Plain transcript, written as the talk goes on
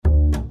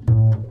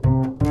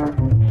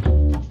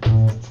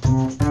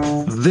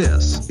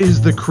This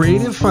is The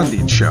Creative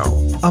Funding Show,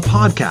 a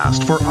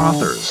podcast for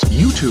authors,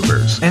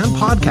 YouTubers, and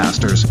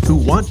podcasters who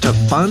want to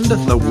fund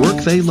the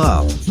work they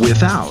love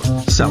without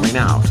selling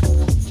out.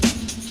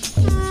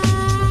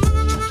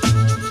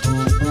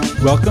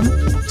 Welcome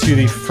to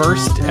the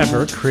first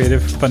ever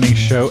Creative Funding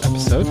Show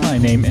episode. My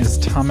name is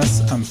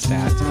Thomas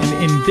Umstattd,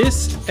 and in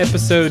this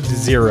episode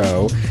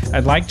 0,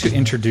 I'd like to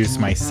introduce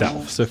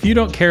myself. So if you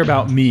don't care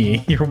about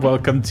me, you're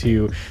welcome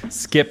to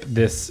skip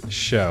this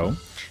show.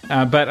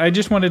 But I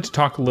just wanted to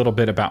talk a little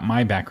bit about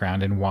my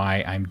background and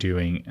why I'm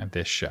doing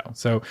this show.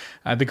 So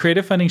the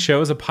Creative Funding Show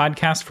is a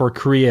podcast for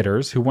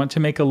creators who want to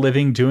make a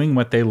living doing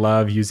what they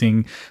love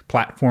using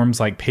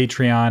platforms like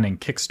Patreon and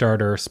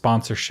Kickstarter,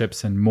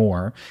 sponsorships, and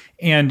more.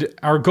 And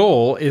our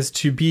goal is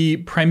to be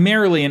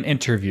primarily an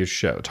interview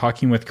show,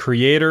 talking with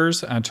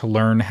creators to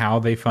learn how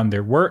they fund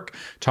their work,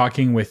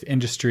 talking with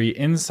industry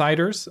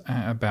insiders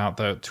about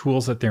the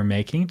tools that they're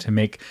making to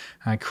make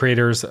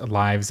creators'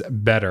 lives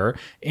better,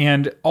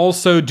 and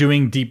also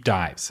doing deep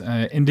dives,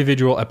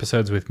 individual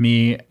episodes with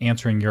me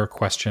answering your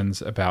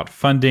questions about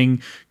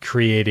funding,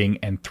 creating,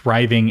 and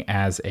thriving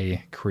as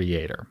a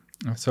creator.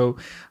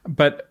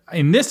 But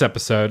in this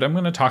episode, I'm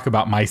going to talk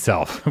about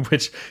myself,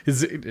 which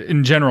is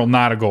in general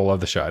not a goal of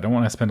the show. I don't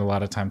want to spend a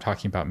lot of time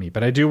talking about me,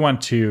 but I do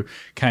want to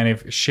kind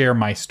of share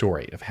my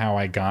story of how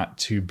I got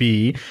to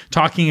be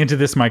talking into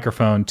this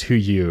microphone to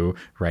you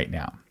right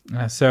now.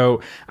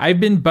 So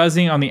I've been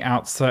buzzing on the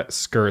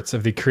outskirts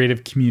of the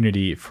creative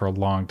community for a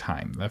long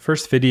time. The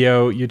first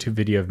YouTube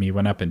video of me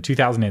went up in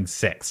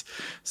 2006.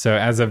 So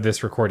as of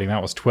this recording,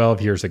 that was 12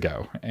 years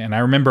ago. And I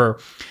remember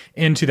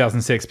in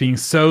 2006 being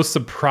so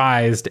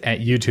surprised at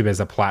YouTube as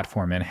a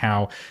platform and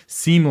how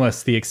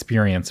seamless the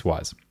experience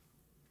was.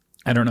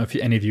 I don't know if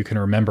any of you can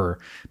remember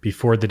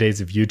before the days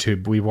of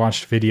YouTube, we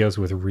watched videos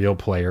with Real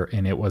Player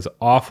and it was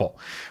awful.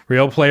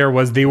 Real Player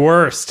was the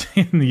worst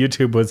and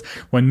YouTube was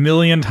 1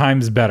 million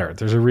times better.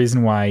 There's a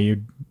reason why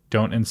you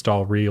don't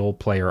install Real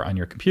Player on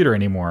your computer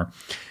anymore.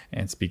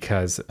 And it's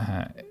because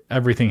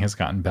everything has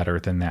gotten better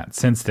than that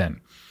since then.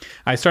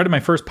 I started my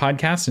first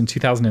podcast in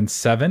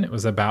 2007. It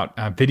was about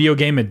video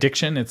game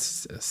addiction.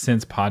 It's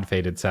since pod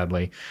faded,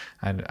 sadly.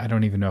 I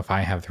don't even know if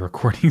I have the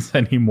recordings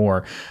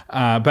anymore.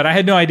 But I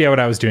had no idea what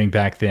I was doing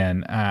back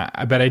then.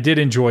 But I did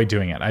enjoy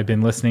doing it. I'd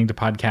been listening to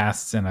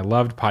podcasts and I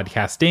loved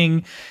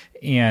podcasting.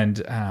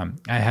 And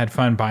I had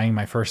fun buying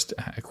my first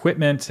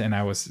equipment, and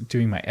I was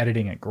doing my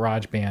editing at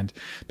GarageBand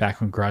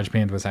back when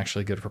GarageBand was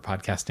actually good for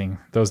podcasting.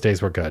 Those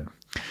days were good.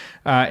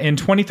 In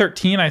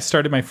 2013, I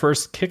started my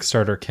first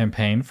Kickstarter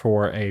campaign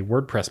for a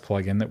WordPress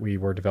plugin that we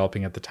were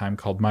developing at the time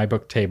called My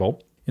Book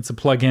Table. It's a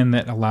plugin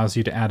that allows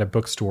you to add a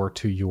bookstore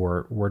to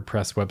your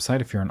WordPress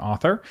website if you're an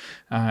author.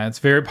 It's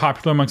very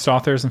popular amongst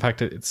authors. In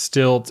fact, it's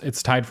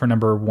tied for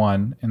number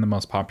 1 in the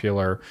most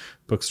popular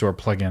bookstore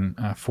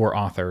plugin for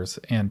authors.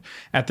 And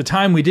at the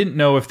time, we didn't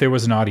know if there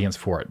was an audience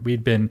for it.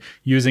 We'd been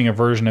using a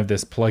version of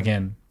this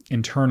plugin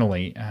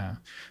internally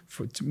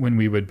when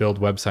we would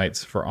build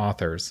websites for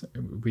authors.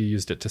 We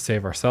used it to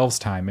save ourselves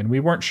time, and we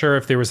weren't sure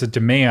if there was a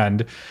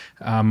demand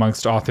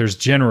amongst authors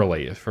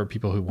generally for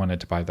people who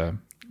wanted to buy the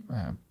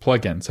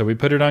plugin. So we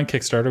put it on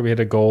Kickstarter. We had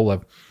a goal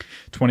of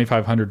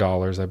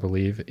 $2,500, I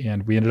believe,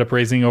 and we ended up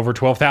raising over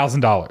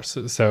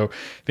 $12,000. So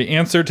the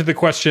answer to the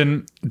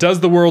question, does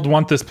the world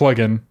want this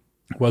plugin,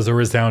 was a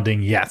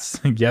resounding yes.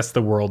 Yes,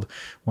 the world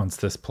wants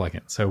this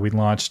plugin. So we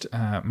launched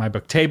My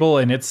Book Table,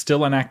 and it's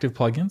still an active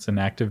plugin. It's in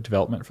active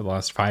development for the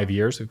last 5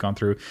 years. We've gone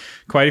through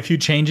quite a few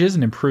changes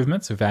and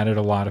improvements. We've added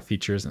a lot of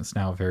features, and it's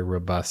now a very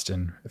robust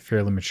and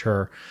fairly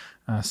mature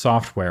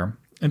software.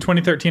 In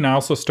 2013, I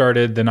also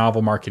started the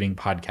Novel Marketing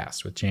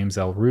Podcast with James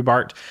L.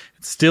 Rubart.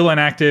 It's still an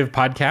active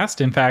podcast.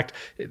 In fact,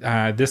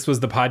 this was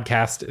the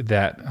podcast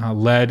that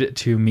led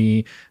to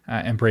me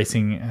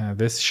embracing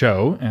this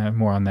show.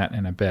 More on that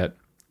in a bit.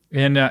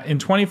 In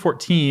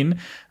 2014,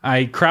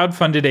 I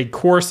crowdfunded a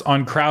course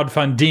on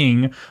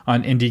crowdfunding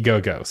on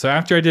Indiegogo. So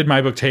after I did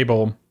My Book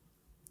Table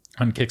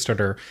on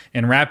Kickstarter,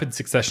 in rapid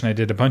succession, I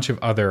did a bunch of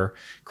other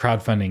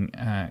crowdfunding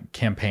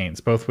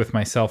campaigns, both with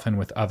myself and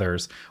with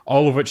others,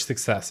 all of which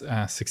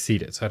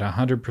succeeded. So I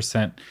had a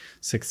 100%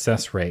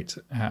 success rate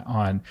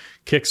on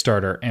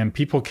Kickstarter, and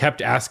people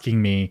kept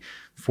asking me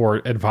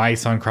for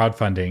advice on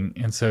crowdfunding.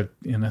 And so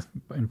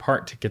in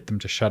part to get them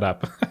to shut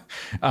up,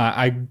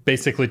 I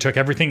basically took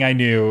everything I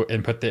knew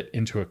and put it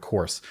into a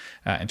course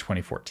in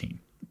 2014.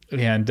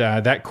 And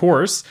that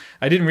course,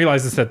 I didn't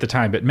realize this at the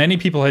time, but many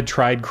people had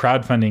tried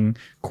crowdfunding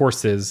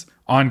courses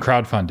on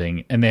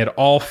crowdfunding and they had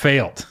all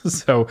failed.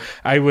 So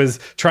I was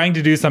trying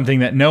to do something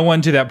that no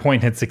one to that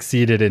point had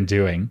succeeded in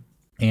doing.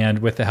 And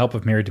with the help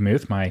of Mary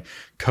DeMuth, my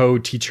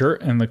co-teacher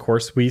in the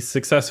course, we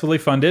successfully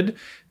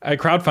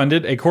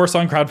crowdfunded a course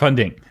on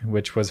crowdfunding,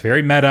 which was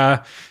very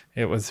meta.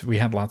 We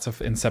had lots of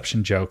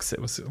inception jokes. It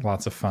was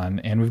lots of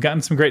fun. And we've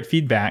gotten some great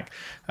feedback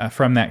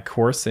from that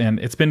course. And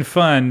it's been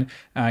fun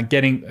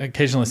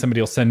occasionally somebody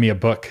will send me a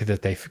book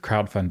that they've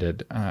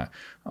crowdfunded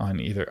on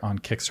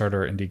Kickstarter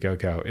or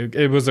Indiegogo.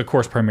 It was, of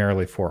course,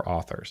 primarily for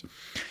authors.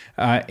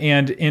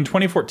 And in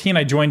 2014,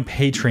 I joined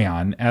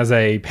Patreon as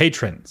a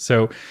patron.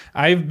 So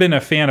I've been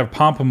a fan of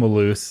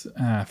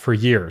Pamplemousse for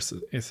years.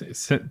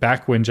 It's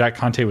back when Jack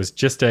Conte was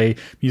just a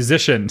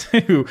musician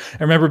who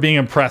I remember being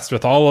impressed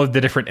with all of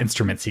the different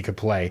instruments he could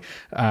play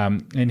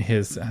in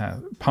his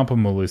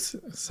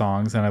Pamplemousse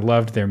songs. And I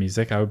loved their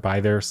music. I would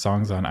buy their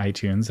songs on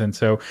iTunes. And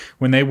so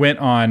when they went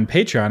on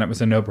Patreon, it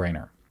was a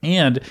no-brainer.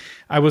 And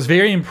I was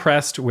very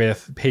impressed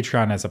with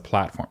Patreon as a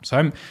platform. So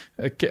I'm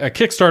a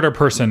Kickstarter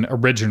person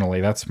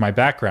originally. That's my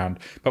background.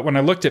 But when I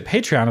looked at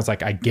Patreon, I was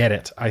like, I get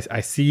it. I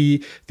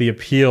see the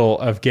appeal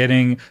of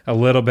getting a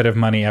little bit of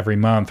money every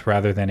month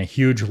rather than a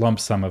huge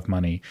lump sum of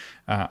money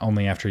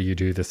only after you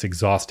do this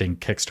exhausting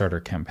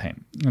Kickstarter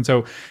campaign. And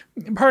so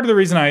part of the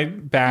reason I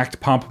backed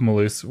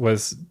Pamplemousse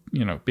was,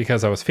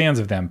 because I was fans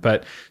of them.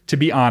 But to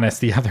be honest,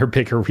 the other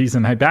bigger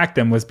reason I backed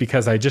them was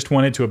because I just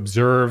wanted to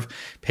observe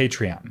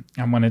Patreon.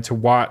 I wanted to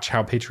watch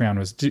how Patreon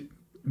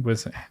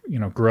was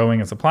growing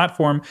as a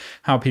platform,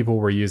 how people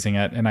were using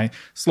it. And I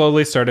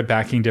slowly started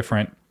backing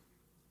different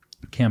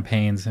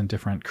campaigns and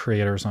different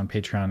creators on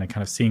Patreon and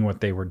kind of seeing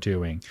what they were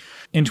doing.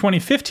 In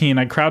 2015,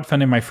 I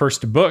crowdfunded my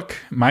first book.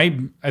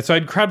 So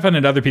I'd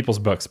crowdfunded other people's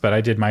books, but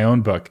I did my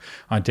own book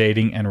on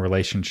dating and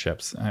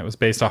relationships. It was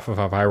based off of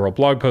a viral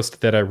blog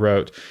post that I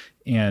wrote.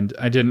 And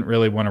I didn't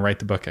really want to write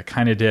the book. I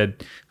kind of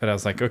did, but I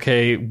was like,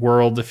 okay,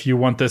 world, if you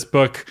want this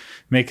book,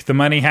 make the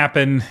money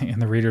happen. And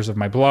the readers of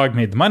my blog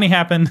made the money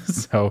happen.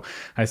 So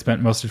I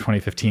spent most of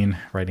 2015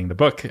 writing the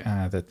book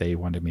that they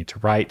wanted me to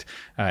write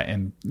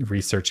and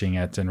researching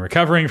it and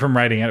recovering from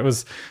writing it. It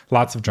was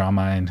lots of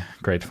drama and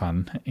great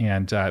fun.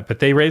 And but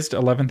they raised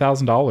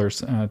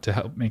 $11,000 to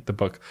help make the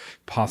book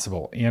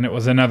possible. And it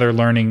was another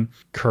learning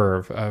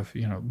curve of,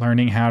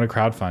 learning how to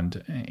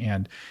crowdfund.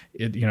 And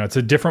it's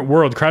a different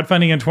world.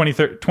 Crowdfunding in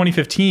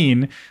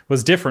 2015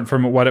 was different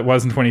from what it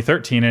was in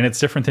 2013, and it's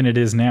different than it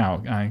is now.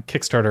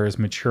 Kickstarter is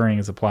maturing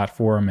as a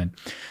platform, and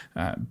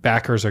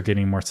backers are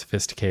getting more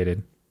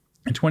sophisticated.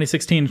 In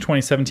 2016 and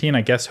 2017,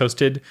 I guest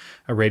hosted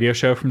a radio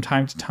show from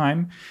time to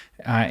time.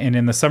 And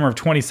in the summer of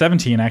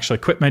 2017, I actually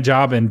quit my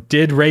job and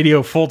did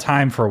radio full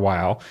time for a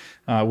while,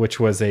 which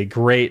was a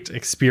great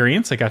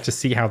experience. I got to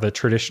see how the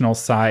traditional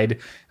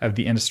side of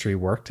the industry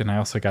worked. And I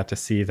also got to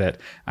see that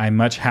I'm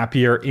much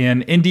happier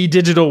in indie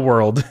digital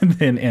world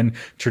than in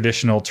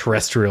traditional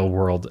terrestrial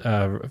world.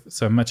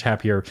 So I'm much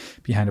happier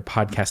behind a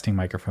podcasting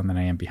microphone than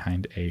I am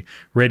behind a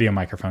radio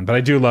microphone. But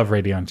I do love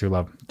radio and do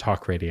love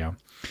talk radio.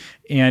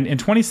 And in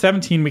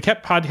 2017, we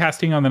kept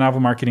podcasting on the Novel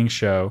Marketing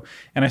Show,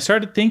 and I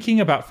started thinking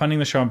about funding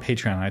the show on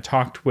Patreon. I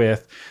talked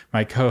with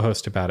my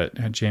co-host about it,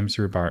 James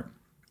Rubart.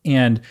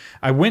 And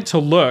I went to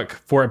look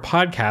for a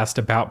podcast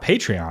about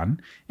Patreon,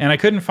 and I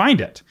couldn't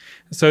find it.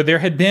 So there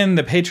had been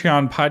the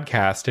Patreon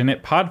podcast, and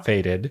it pod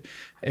faded.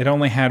 It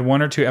only had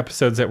 1 or 2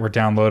 episodes that were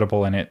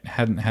downloadable, and it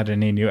hadn't had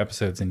any new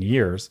episodes in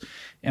years.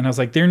 And I was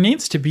like, there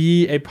needs to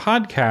be a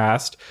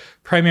podcast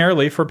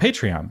primarily for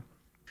Patreon.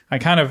 I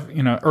kind of,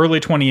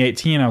 early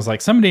 2018, I was like,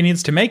 somebody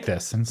needs to make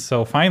this. And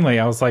so finally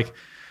I was like,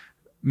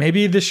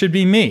 maybe this should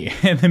be me.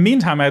 In the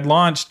meantime, I'd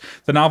launched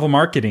the Novel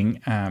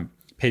Marketing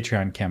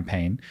Patreon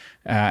campaign.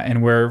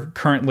 And we're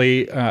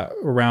currently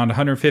around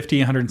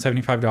 $150,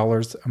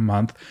 $175 a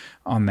month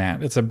on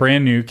that. It's a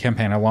brand new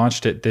campaign. I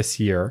launched it this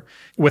year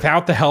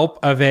without the help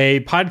of a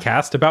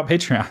podcast about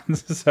Patreon.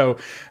 So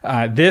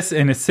this,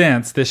 in a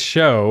sense, this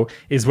show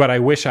is what I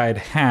wish I had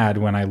had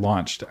when I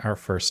launched our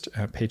first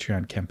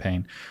Patreon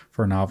campaign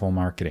for Novel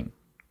Marketing.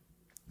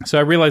 So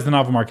I realized the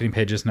Novel Marketing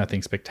page is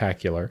nothing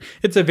spectacular.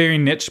 It's a very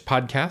niche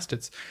podcast.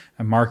 It's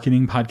a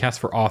marketing podcast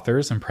for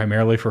authors and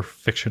primarily for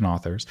fiction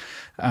authors.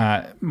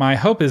 My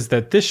hope is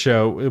that this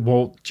show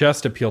won't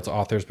just appeal to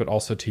authors, but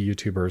also to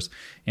YouTubers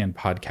and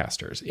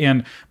podcasters.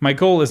 And my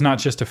goal is not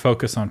just to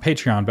focus on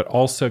Patreon, but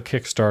also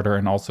Kickstarter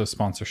and also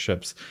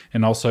sponsorships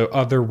and also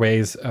other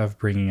ways of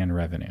bringing in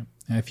revenue.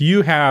 If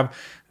you have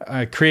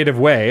a creative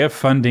way of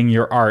funding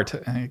your art,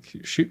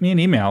 shoot me an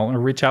email or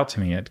reach out to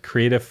me at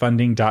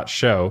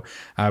creativefunding.show.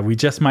 We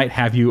just might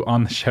have you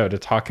on the show to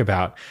talk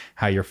about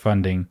how you're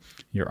funding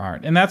your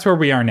art. And that's where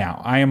we are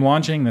now. I am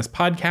launching this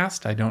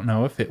podcast. I don't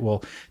know if it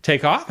will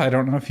take off. I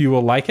don't know if you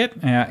will like it.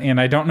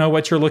 And I don't know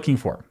what you're looking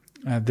for.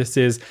 This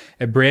is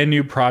a brand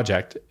new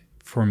project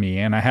for me,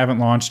 and I haven't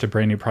launched a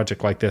brand new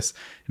project like this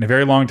in a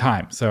very long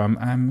time. So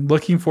I'm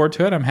looking forward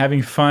to it. I'm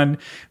having fun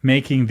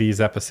making these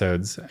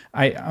episodes.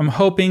 I'm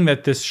hoping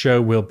that this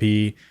show will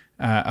be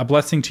a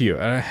blessing to you,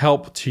 a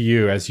help to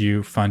you as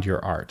you fund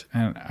your art.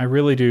 And I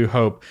really do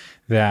hope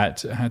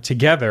that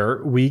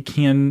together we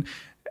can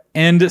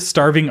end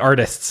starving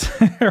artists,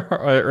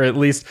 or at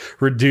least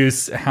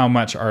reduce how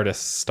much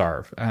artists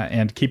starve,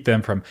 and keep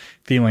them from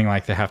feeling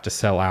like they have to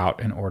sell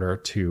out in order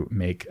to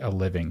make a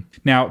living.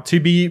 Now, to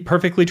be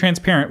perfectly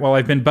transparent, while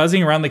I've been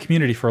buzzing around the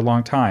community for a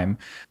long time,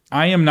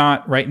 I am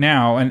not right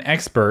now an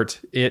expert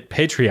at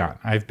Patreon.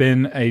 I've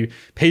been a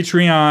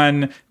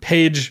Patreon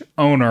page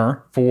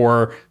owner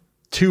for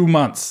 2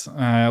 months,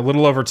 a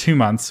little over 2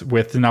 months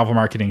with the Novel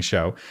Marketing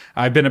Show.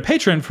 I've been a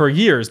patron for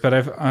years, but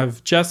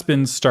I've just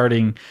been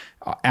starting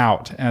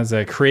out as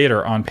a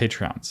creator on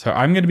Patreon. So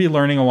I'm going to be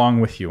learning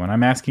along with you. When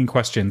I'm asking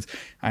questions,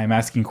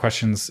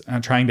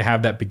 trying to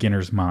have that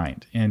beginner's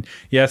mind. And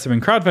yes, I've been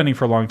crowdfunding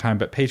for a long time,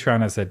 but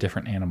Patreon is a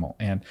different animal.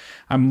 And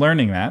I'm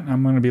learning that.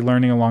 I'm going to be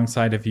learning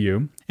alongside of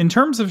you. In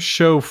terms of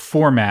show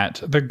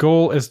format, the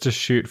goal is to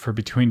shoot for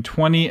between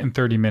 20 and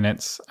 30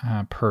 minutes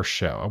per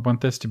show. I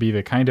want this to be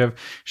the kind of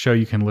show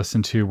you can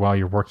listen to while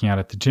you're working out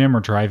at the gym or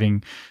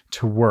driving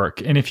to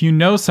work. And if you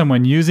know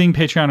someone using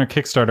Patreon or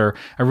Kickstarter,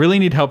 I really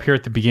need help here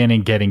at the beginning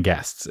getting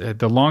guests.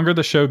 The longer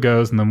the show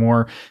goes and the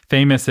more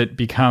famous it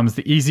becomes,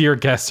 the easier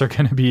guests are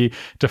going to be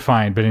to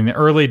find. But in the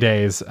early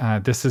days,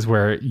 this is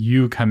where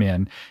you come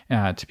in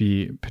to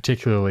be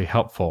particularly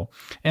helpful.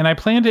 And I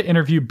plan to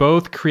interview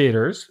both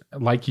creators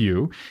like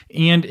you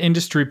and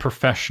industry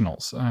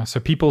professionals. So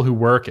people who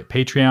work at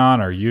Patreon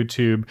or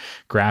YouTube,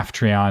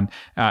 Graphtreon,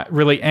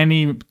 really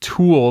any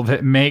tool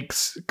that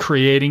makes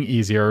creating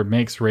easier,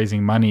 makes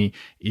raising money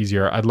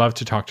easier. I'd love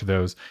to talk to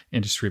those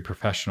industry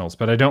professionals,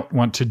 but I don't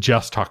want to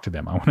just talk to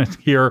them. I want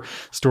to hear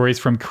stories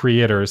from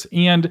creators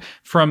and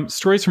from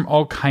stories from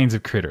all kinds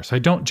of creators. So I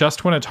don't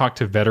just want to talk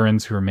to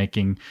veterans who are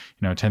making,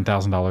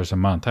 $10,000 a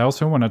month. I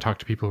also want to talk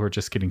to people who are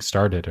just getting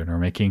started and are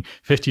making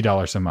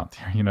 $50 a month.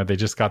 They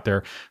just got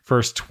their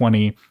first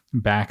 20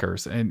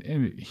 backers and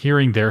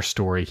hearing their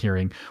story,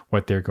 hearing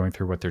what they're going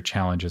through, what their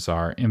challenges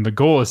are. And the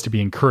goal is to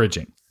be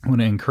encouraging. I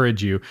want to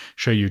encourage you,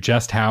 show you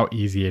just how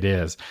easy it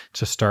is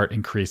to start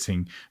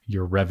increasing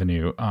your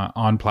revenue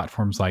on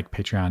platforms like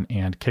Patreon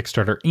and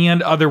Kickstarter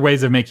and other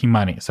ways of making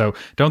money. So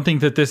don't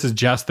think that this is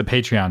just the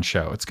Patreon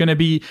show. It's going to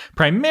be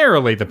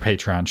primarily the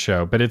Patreon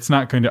show, but it's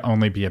not going to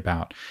only be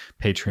about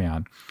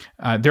Patreon.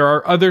 There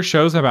are other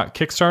shows about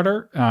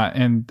Kickstarter,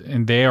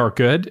 and they are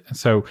good.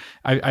 So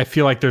I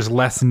feel like there's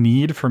less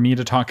need for me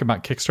to talk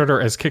about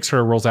Kickstarter as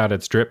Kickstarter rolls out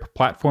its Drip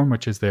platform,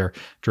 which is their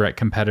direct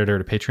competitor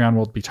to Patreon.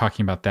 We'll be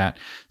talking about that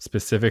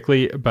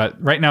specifically.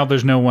 But right now,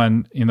 there's no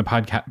one in the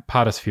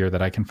podosphere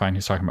that I can find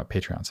who's talking about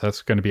Patreon. So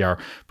that's going to be our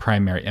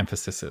primary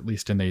emphasis, at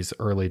least in these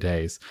early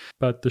days.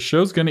 But the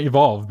show's going to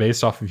evolve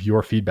based off of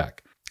your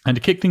feedback. And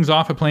to kick things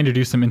off, I plan to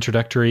do some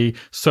introductory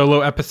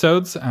solo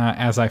episodes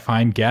as I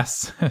find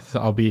guests.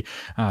 I'll be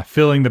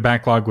filling the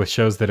backlog with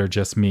shows that are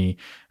just me.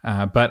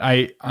 But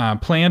I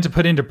plan to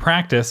put into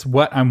practice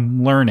what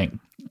I'm learning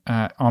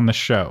on the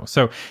show.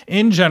 So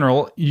in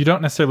general, you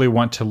don't necessarily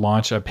want to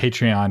launch a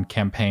Patreon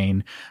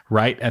campaign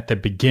right at the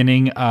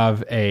beginning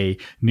of a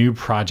new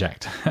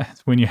project.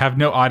 When you have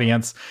no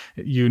audience,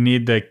 you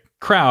need the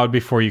crowd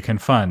before you can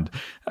fund.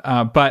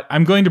 But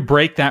I'm going to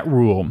break that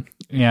rule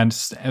and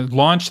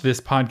launch this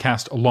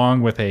podcast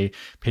along with a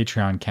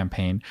Patreon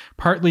campaign,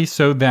 partly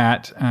so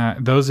that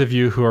those of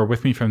you who are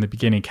with me from the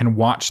beginning can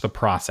watch the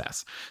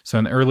process. So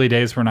in the early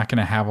days, we're not going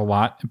to have a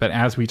lot, but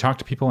as we talk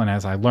to people and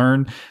as I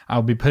learn,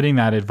 I'll be putting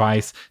that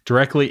advice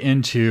directly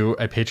into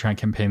a Patreon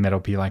campaign that'll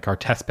be like our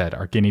testbed,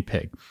 our guinea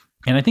pig.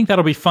 And I think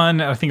that'll be fun.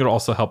 I think it'll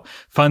also help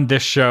fund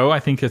this show. I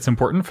think it's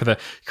important for the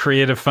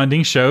creative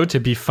funding show to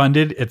be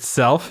funded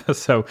itself.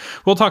 So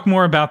we'll talk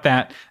more about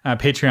that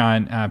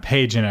Patreon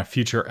page in a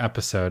future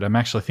episode. I'm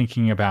actually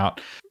thinking about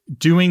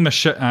doing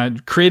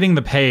the creating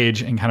the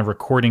page and kind of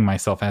recording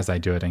myself as I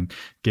do it and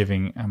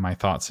giving my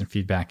thoughts and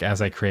feedback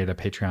as I create a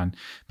Patreon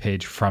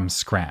page from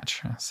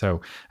scratch.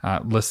 So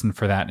listen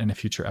for that in a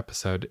future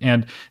episode.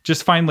 And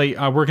just finally,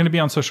 we're going to be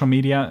on social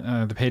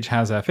media. The page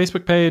has a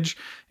Facebook page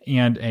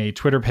and a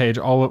Twitter page.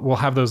 We'll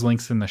have those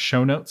links in the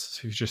show notes. So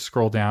if you just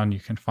scroll down, you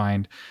can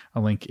find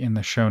a link in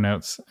the show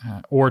notes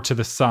or to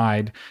the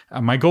side.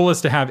 My goal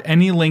is to have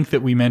any link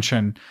that we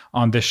mention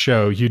on this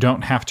show. You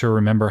don't have to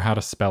remember how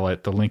to spell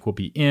it. The link will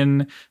be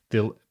in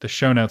the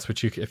show notes,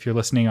 which if you're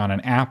listening on an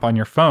app on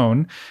your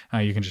phone,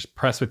 you can just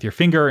press with your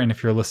finger. And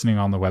if you're listening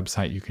on the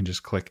website, you can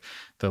just click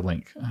the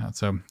link.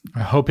 So I'm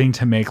hoping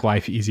to make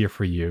life easier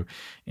for you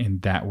in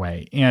that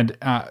way. And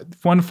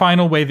one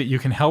final way that you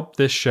can help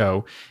this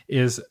show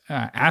is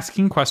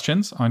asking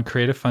questions on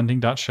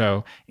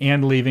creativefunding.show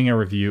and leaving a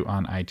review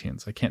on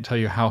iTunes. I can't tell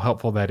you how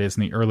helpful that is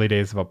in the early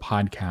days of a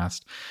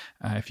podcast.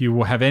 If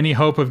you have any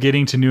hope of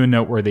getting to new and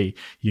noteworthy,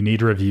 you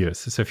need reviews.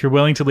 So if you're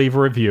willing to leave a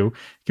review,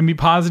 it can be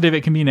positive,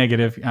 it can be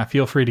negative.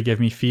 Feel free to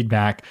give me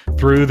feedback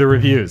through the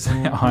reviews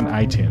on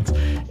iTunes.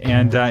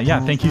 And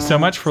thank you so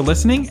much for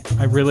listening.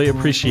 I really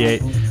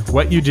appreciate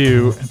what you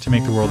do to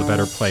make the world a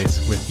better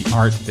place with the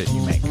art that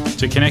you make.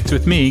 To connect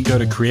with me, go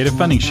to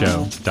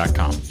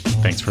creativefundingshow.com.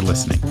 Thanks for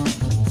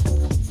listening.